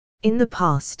In the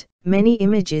past, many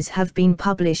images have been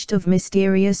published of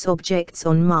mysterious objects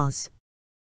on Mars.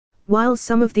 While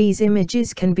some of these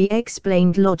images can be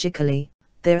explained logically,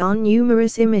 there are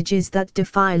numerous images that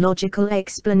defy logical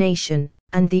explanation,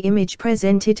 and the image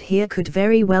presented here could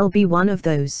very well be one of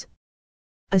those.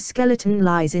 A skeleton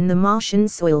lies in the Martian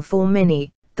soil. For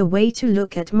many, the way to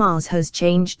look at Mars has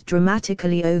changed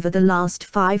dramatically over the last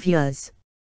 5 years.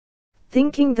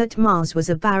 Thinking that Mars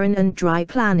was a barren and dry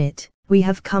planet, we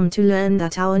have come to learn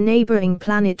that our neighboring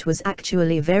planet was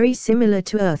actually very similar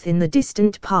to Earth in the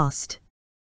distant past.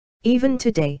 Even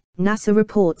today, NASA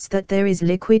reports that there is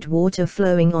liquid water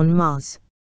flowing on Mars.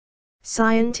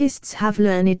 Scientists have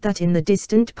learned that in the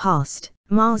distant past,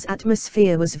 Mars'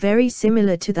 atmosphere was very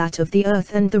similar to that of the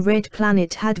Earth, and the red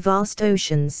planet had vast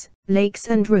oceans, lakes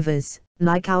and rivers,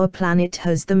 like our planet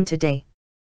has them today.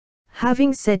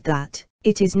 Having said that,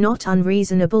 it is not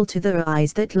unreasonable to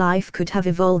theorize that life could have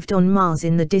evolved on Mars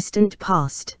in the distant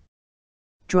past.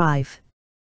 Drive.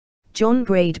 John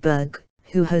Braidberg,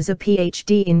 who has a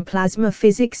PhD in plasma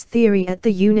physics theory at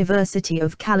the University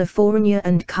of California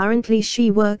and currently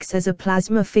she works as a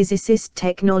plasma physicist,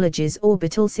 technologies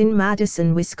orbitals in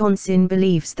Madison, Wisconsin,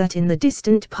 believes that in the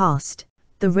distant past,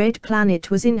 the red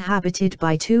planet was inhabited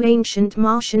by 2 ancient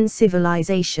Martian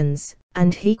civilizations,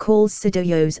 and he calls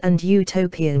Sidayos and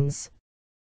Utopians.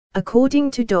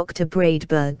 According to Dr.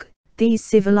 Braidberg, these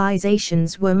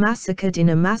civilizations were massacred in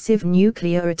a massive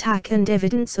nuclear attack, and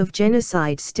evidence of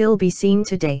genocide still be seen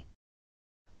today.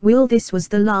 Will this was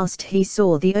the last he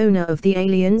saw the owner of the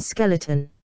alien skeleton?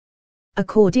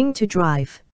 According to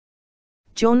Drive.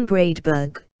 John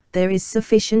Braidberg, there is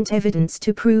sufficient evidence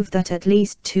to prove that at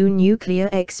least 2 nuclear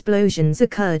explosions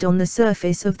occurred on the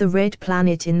surface of the red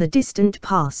planet in the distant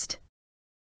past.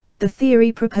 The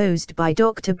theory proposed by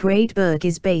Dr. Braidberg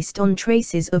is based on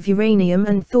traces of uranium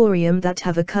and thorium that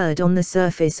have occurred on the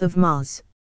surface of Mars.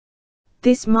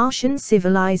 This Martian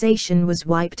civilization was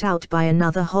wiped out by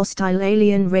another hostile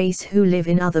alien race who live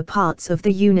in other parts of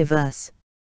the universe.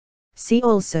 See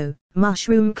also,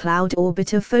 Mushroom Cloud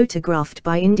Orbiter photographed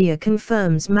by India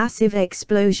confirms massive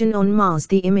explosion on Mars.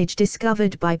 The image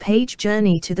discovered by Page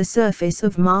Journey to the Surface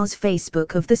of Mars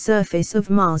Facebook of the surface of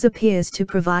Mars appears to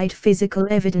provide physical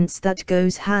evidence that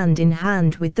goes hand in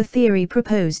hand with the theory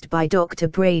proposed by Dr.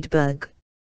 Braidberg.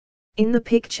 In the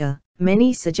picture,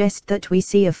 many suggest that we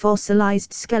see a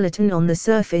fossilized skeleton on the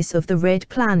surface of the red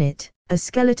planet, a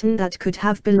skeleton that could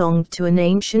have belonged to an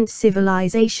ancient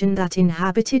civilization that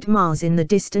inhabited Mars in the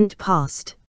distant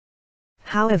past.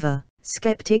 However,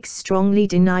 skeptics strongly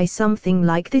deny something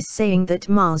like this, saying that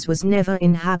Mars was never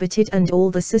inhabited and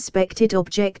all the suspected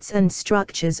objects and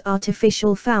structures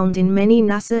artificial found in many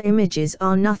NASA images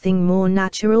are nothing more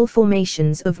natural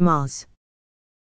formations of Mars.